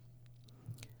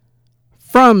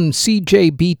From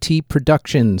CJBT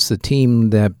Productions, the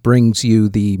team that brings you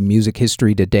the Music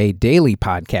History Today Daily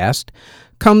podcast,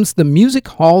 comes the Music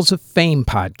Halls of Fame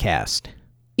podcast.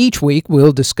 Each week,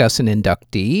 we'll discuss an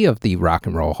inductee of the Rock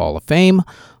and Roll Hall of Fame,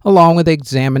 along with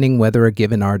examining whether a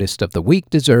given artist of the week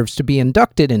deserves to be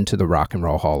inducted into the Rock and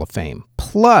Roll Hall of Fame.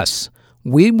 Plus,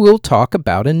 we will talk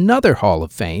about another Hall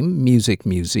of Fame, Music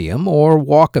Museum, or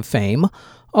Walk of Fame,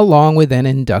 along with an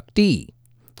inductee.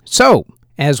 So,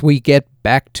 as we get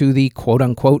back to the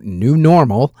quote-unquote new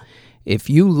normal, if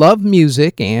you love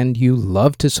music and you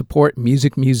love to support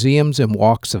music museums and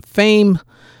walks of fame,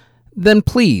 then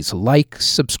please like,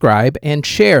 subscribe, and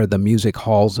share the Music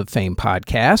Halls of Fame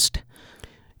podcast.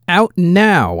 Out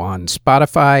now on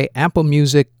Spotify, Apple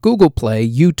Music, Google Play,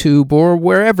 YouTube, or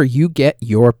wherever you get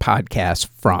your podcasts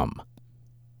from.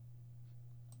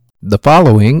 The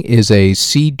following is a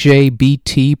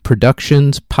CJBT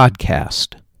Productions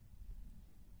podcast.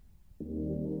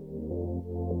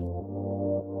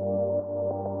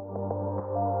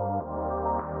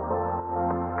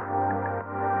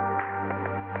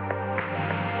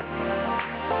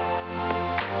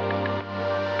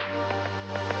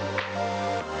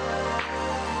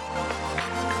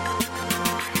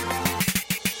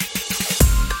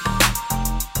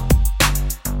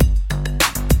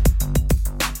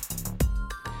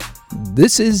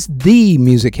 This is the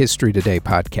Music History Today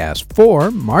podcast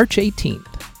for March 18th.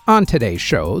 On today's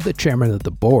show, the chairman of the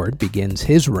board begins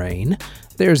his reign.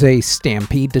 There's a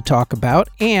stampede to talk about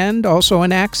and also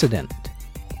an accident.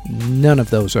 None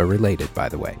of those are related, by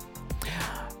the way.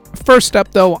 First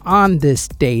up, though, on this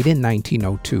date in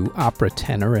 1902, opera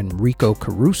tenor Enrico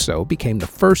Caruso became the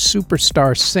first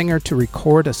superstar singer to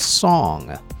record a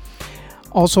song.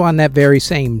 Also on that very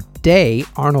same day,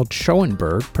 Arnold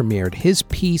Schoenberg premiered his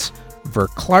piece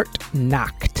Verklart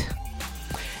Nacht.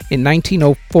 In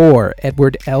 1904,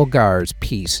 Edward Elgar's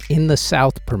piece In the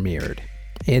South premiered.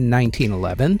 In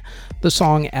 1911, the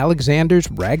song Alexander's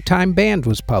Ragtime Band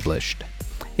was published.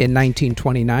 In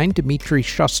 1929, Dmitri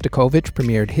Shostakovich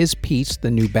premiered his piece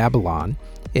The New Babylon.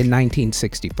 In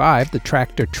 1965, the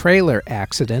tractor-trailer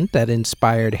accident that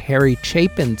inspired Harry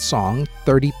Chapin's song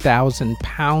 30,000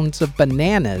 Pounds of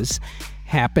Bananas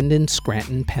happened in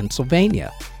Scranton,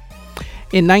 Pennsylvania.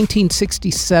 In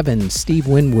 1967, Steve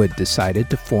Winwood decided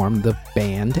to form the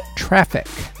band Traffic.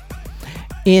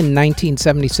 In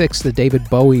 1976, the David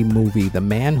Bowie movie The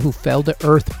Man Who Fell to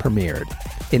Earth premiered.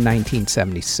 In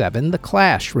 1977, The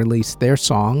Clash released their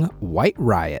song White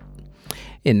Riot.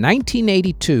 In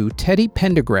 1982, Teddy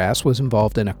Pendergrass was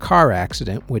involved in a car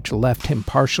accident which left him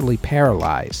partially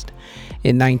paralyzed.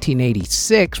 In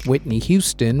 1986, Whitney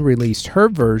Houston released her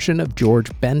version of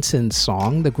George Benson's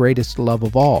song The Greatest Love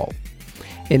of All.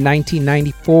 In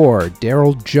 1994,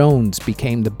 Daryl Jones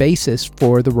became the bassist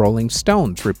for the Rolling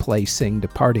Stones, replacing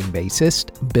departing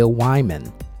bassist Bill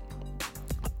Wyman.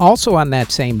 Also on that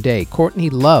same day, Courtney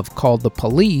Love called the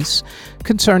police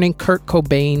concerning Kurt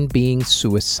Cobain being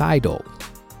suicidal.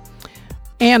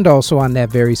 And also on that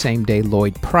very same day,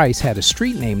 Lloyd Price had a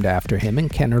street named after him in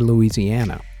Kenner,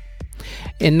 Louisiana.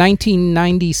 In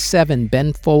 1997,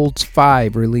 Ben Folds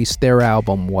 5 released their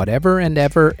album Whatever and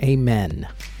Ever, Amen.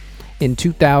 In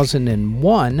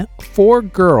 2001, 4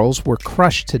 girls were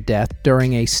crushed to death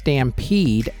during a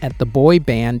stampede at the boy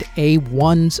band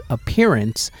A1's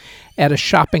appearance at a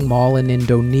shopping mall in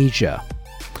Indonesia.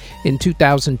 In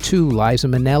 2002, Liza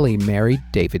Minnelli married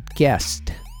David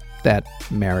Guest. That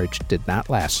marriage did not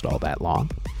last all that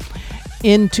long.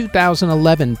 In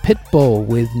 2011, Pitbull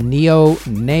with Neo,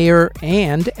 Nair,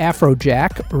 and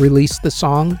Afrojack released the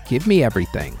song Give Me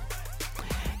Everything.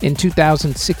 In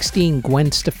 2016,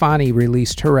 Gwen Stefani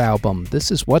released her album, This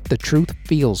Is What the Truth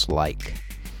Feels Like.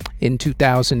 In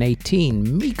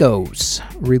 2018, Migos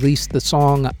released the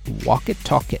song Walk It,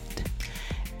 Talk It.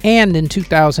 And in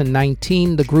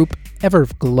 2019, the group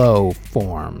Everglow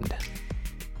formed.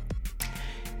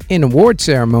 In award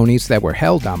ceremonies that were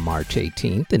held on March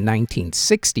 18th, in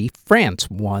 1960, France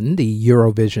won the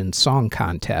Eurovision Song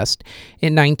Contest.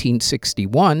 In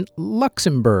 1961,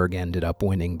 Luxembourg ended up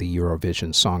winning the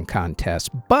Eurovision Song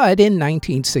Contest. But in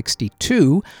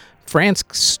 1962, France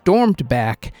stormed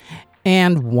back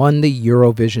and won the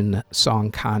Eurovision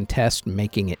Song Contest,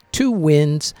 making it 2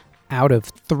 wins out of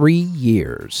 3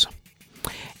 years.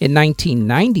 In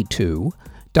 1992,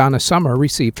 Donna Summer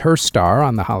received her star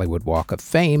on the Hollywood Walk of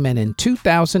Fame, and in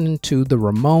 2002, the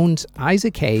Ramones,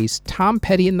 Isaac Hayes, Tom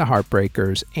Petty and the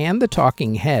Heartbreakers, and the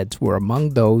Talking Heads were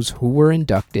among those who were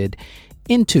inducted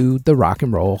into the Rock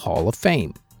and Roll Hall of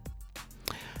Fame.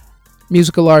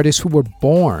 Musical artists who were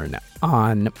born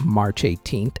on March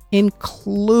 18th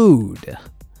include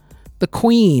the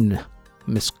Queen,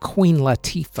 Miss Queen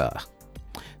Latifah.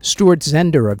 Stuart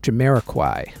Zender of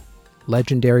Jamiroquai.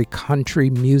 Legendary country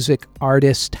music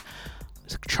artist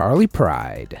Charlie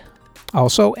Pride.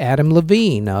 Also Adam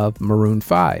Levine of Maroon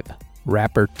 5.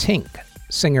 Rapper Tink.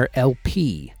 Singer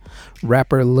LP.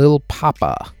 Rapper Lil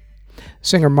Papa.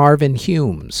 Singer Marvin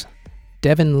Humes.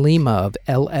 Devin Lima of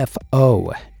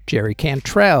LFO. Jerry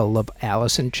Cantrell of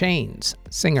Alice in Chains.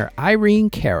 Singer Irene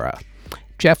Cara.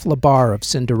 Jeff LaBar of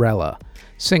Cinderella.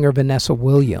 Singer Vanessa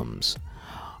Williams.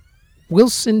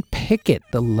 Wilson Pickett,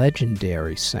 the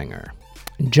legendary singer.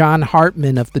 John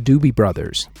Hartman of the Doobie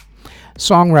Brothers.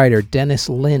 Songwriter Dennis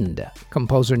Lind.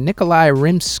 Composer Nikolai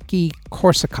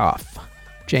Rimsky-Korsakov.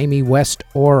 Jamie West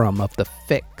Oram of The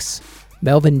Fix.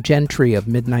 Melvin Gentry of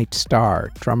Midnight Star.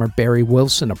 Drummer Barry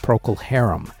Wilson of Procol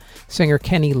Harum. Singer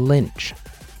Kenny Lynch.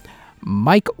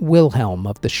 Mike Wilhelm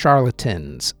of The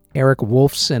Charlatans. Eric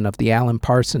Wolfson of the Alan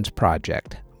Parsons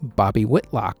Project. Bobby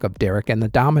Whitlock of Derek and the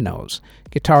Dominoes.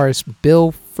 Guitarist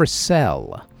Bill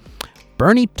Frisell.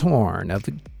 Bernie Torn of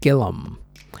Gillum.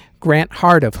 Grant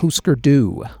Hart of Husker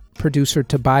Du. Producer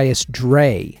Tobias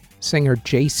Dre. Singer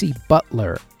J.C.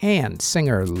 Butler. And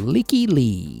singer Leaky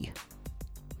Lee.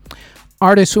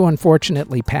 Artists who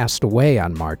unfortunately passed away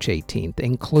on March 18th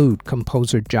include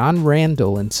composer John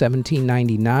Randall in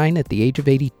 1799 at the age of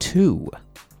 82.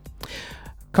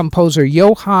 Composer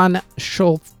Johann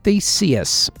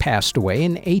Schulthesius passed away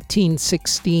in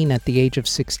 1816 at the age of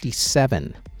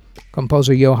 67.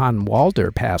 Composer Johann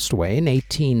Walder passed away in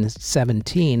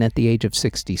 1817 at the age of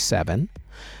 67.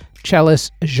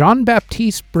 Cellist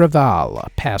Jean-Baptiste Breval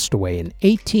passed away in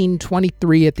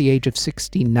 1823 at the age of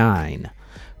 69.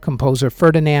 Composer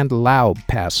Ferdinand Laub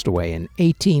passed away in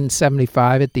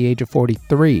 1875 at the age of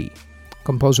 43.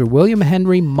 Composer William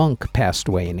Henry Monk passed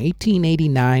away in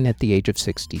 1889 at the age of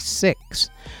 66.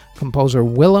 Composer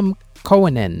Willem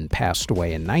Koenen passed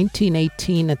away in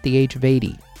 1918 at the age of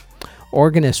 80.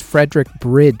 Organist Frederick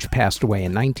Bridge passed away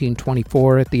in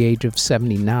 1924 at the age of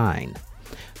 79.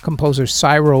 Composer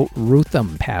Cyril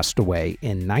Rutham passed away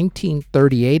in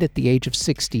 1938 at the age of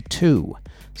 62.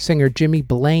 Singer Jimmy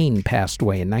Blaine passed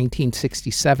away in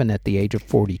 1967 at the age of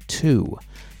 42.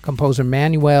 Composer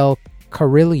Manuel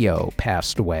Carrillo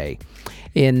passed away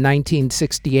in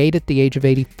 1968 at the age of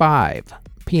 85.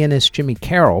 Pianist Jimmy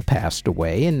Carroll passed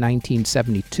away in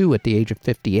 1972 at the age of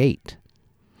 58.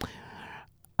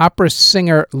 Opera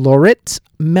singer Lauritz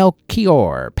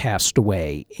Melchior passed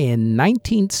away in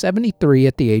 1973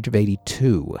 at the age of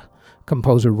 82.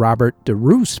 Composer Robert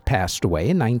DeRoos passed away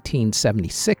in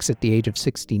 1976 at the age of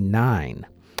 69.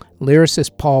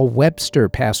 Lyricist Paul Webster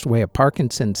passed away of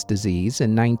Parkinson's disease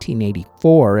in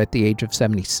 1984 at the age of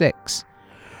 76.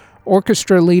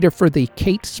 Orchestra leader for the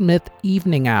Kate Smith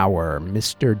Evening Hour,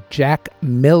 Mr. Jack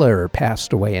Miller,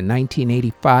 passed away in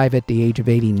 1985 at the age of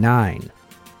 89.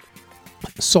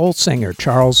 Soul singer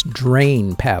Charles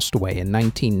Drain passed away in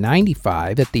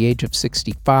 1995 at the age of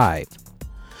 65.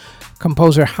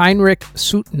 Composer Heinrich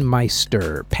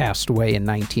Sutenmeister passed away in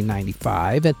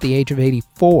 1995 at the age of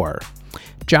 84.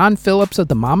 John Phillips of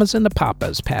the Mamas and the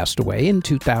Papas passed away in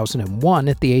 2001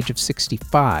 at the age of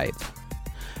 65.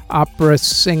 Opera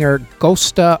singer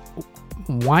Gösta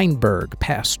Weinberg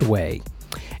passed away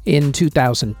in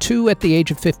 2002 at the age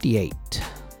of 58.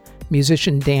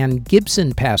 Musician Dan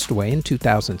Gibson passed away in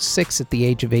 2006 at the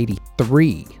age of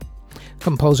 83.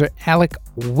 Composer Alec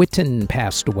Whitten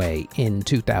passed away in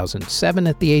 2007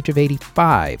 at the age of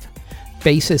 85.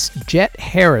 Bassist Jet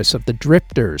Harris of the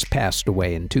Drifters passed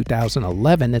away in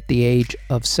 2011 at the age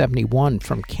of 71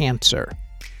 from cancer.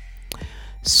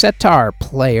 Setar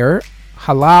player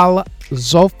Halal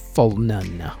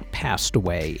Zolfonen passed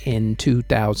away in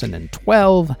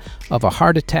 2012 of a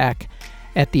heart attack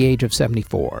at the age of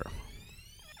 74.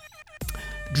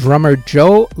 Drummer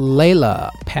Joe Layla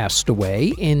passed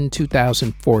away in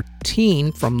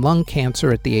 2014 from lung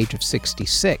cancer at the age of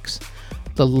 66.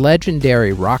 The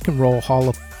legendary Rock and Roll Hall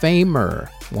of Famer,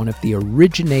 one of the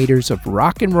originators of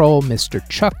rock and roll, Mr.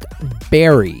 Chuck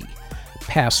Berry,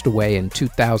 passed away in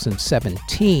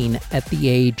 2017 at the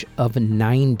age of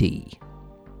 90.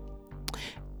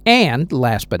 And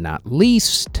last but not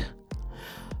least,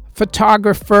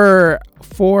 photographer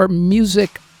for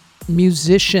musicians,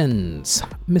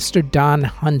 Mr. Don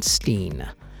Hunstein,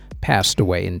 passed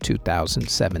away in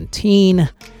 2017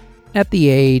 at the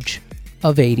age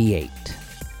of 88.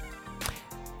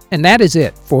 And that is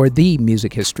it for the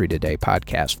Music History Today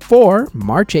podcast for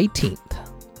March 18th.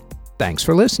 Thanks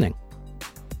for listening.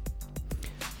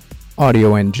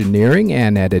 Audio engineering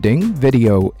and editing,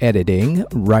 video editing,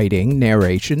 writing,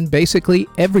 narration, basically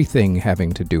everything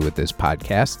having to do with this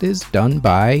podcast is done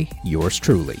by yours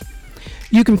truly.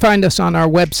 You can find us on our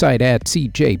website at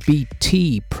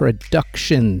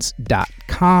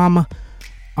cjbtproductions.com.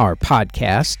 Our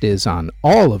podcast is on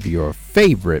all of your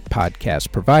favorite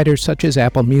podcast providers such as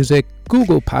Apple Music,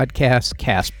 Google Podcasts,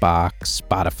 CastBox,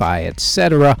 Spotify,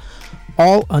 etc.,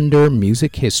 all under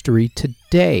Music History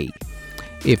Today.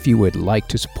 If you would like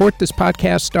to support this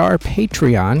podcast, our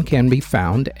Patreon can be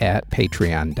found at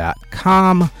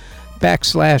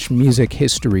patreon.com/Music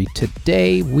History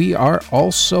Today. We are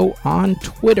also on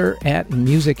Twitter at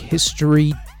Music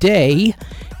History Day,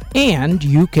 and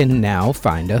you can now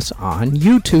find us on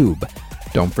YouTube.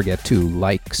 Don't forget to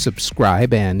like,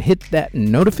 subscribe, and hit that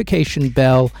notification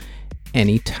bell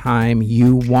anytime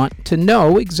you want to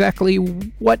know exactly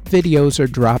what videos are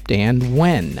dropped and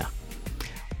when.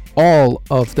 All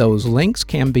of those links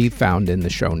can be found in the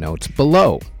show notes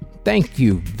below. Thank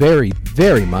you very,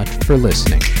 very much for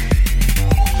listening.